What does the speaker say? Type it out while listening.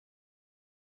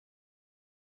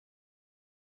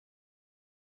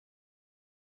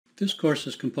This course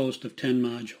is composed of 10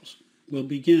 modules. We'll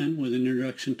begin with an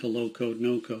introduction to low-code,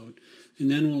 no-code,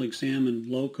 and then we'll examine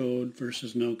low-code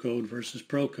versus no-code versus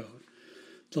pro-code.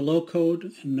 The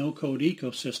low-code and no-code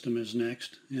ecosystem is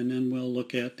next, and then we'll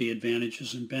look at the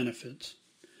advantages and benefits.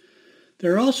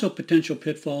 There are also potential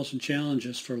pitfalls and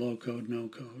challenges for low-code,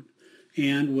 no-code,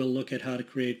 and we'll look at how to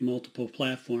create multiple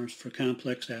platforms for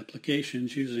complex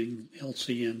applications using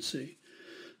LCNC.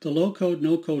 The low-code,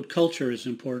 no-code culture is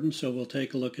important, so we'll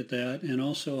take a look at that, and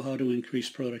also how to increase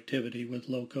productivity with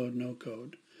low-code,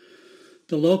 no-code.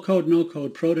 The low-code,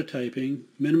 no-code prototyping,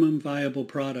 minimum viable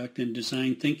product, and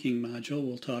design thinking module,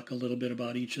 we'll talk a little bit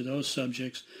about each of those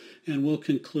subjects, and we'll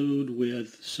conclude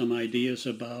with some ideas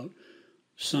about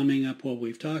summing up what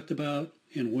we've talked about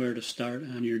and where to start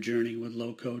on your journey with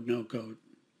low-code, no-code.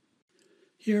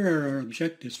 Here are our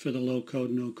objectives for the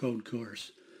low-code, no-code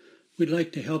course. We'd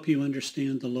like to help you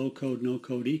understand the low-code,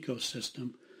 no-code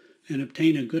ecosystem and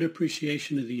obtain a good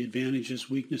appreciation of the advantages,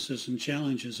 weaknesses, and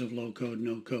challenges of low-code,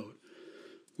 no-code.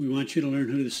 We want you to learn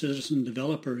who the citizen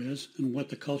developer is and what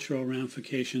the cultural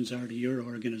ramifications are to your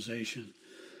organization.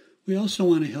 We also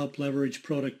want to help leverage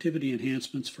productivity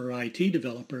enhancements for IT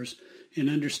developers and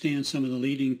understand some of the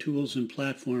leading tools and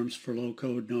platforms for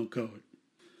low-code, no-code.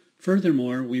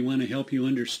 Furthermore, we want to help you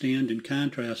understand and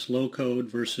contrast low-code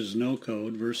versus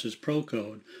no-code versus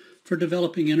pro-code for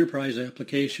developing enterprise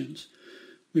applications.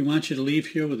 We want you to leave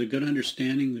here with a good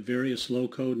understanding of the various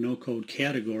low-code, no-code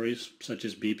categories, such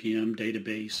as BPM,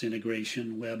 database,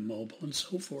 integration, web, mobile, and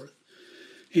so forth,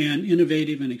 and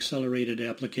innovative and accelerated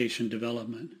application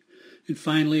development. And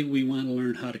finally, we want to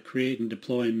learn how to create and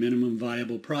deploy minimum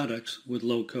viable products with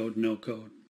low-code, no-code.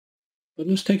 But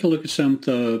let's take a look at some of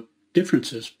the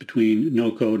differences between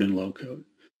no-code and low-code.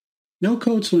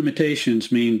 No-code's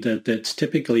limitations mean that that's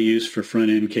typically used for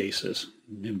front-end cases.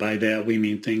 And by that we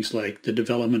mean things like the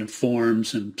development of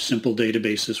forms and simple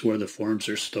databases where the forms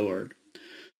are stored.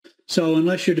 So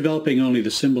unless you're developing only the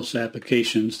simplest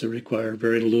applications that require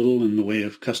very little in the way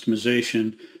of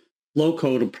customization,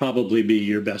 low-code will probably be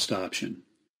your best option.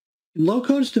 And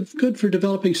low-code is good for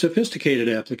developing sophisticated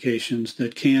applications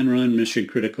that can run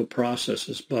mission-critical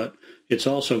processes, but it's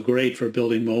also great for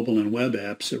building mobile and web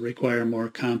apps that require more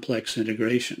complex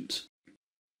integrations.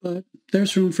 But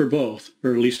there's room for both,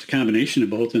 or at least a combination of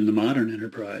both in the modern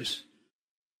enterprise.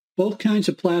 Both kinds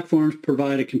of platforms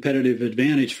provide a competitive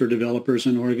advantage for developers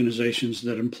and organizations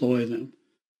that employ them.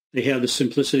 They have the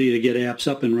simplicity to get apps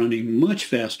up and running much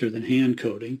faster than hand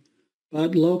coding,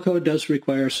 but low-code does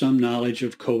require some knowledge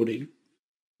of coding.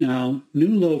 Now, new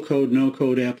low-code,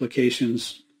 no-code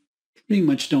applications pretty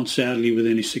much don't saddle you with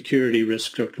any security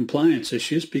risks or compliance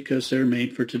issues because they're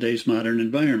made for today's modern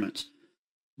environments.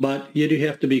 But you do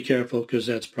have to be careful because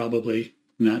that's probably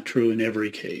not true in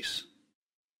every case.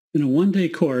 In a one-day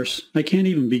course, I can't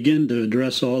even begin to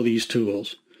address all these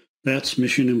tools. That's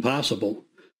mission impossible.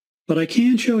 But I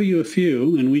can show you a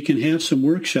few, and we can have some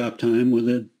workshop time with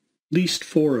at least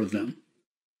 4 of them.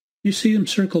 You see them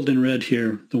circled in red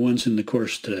here, the ones in the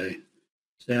course today.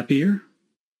 Zapier,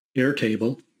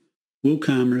 Airtable,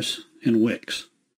 WooCommerce, and Wix.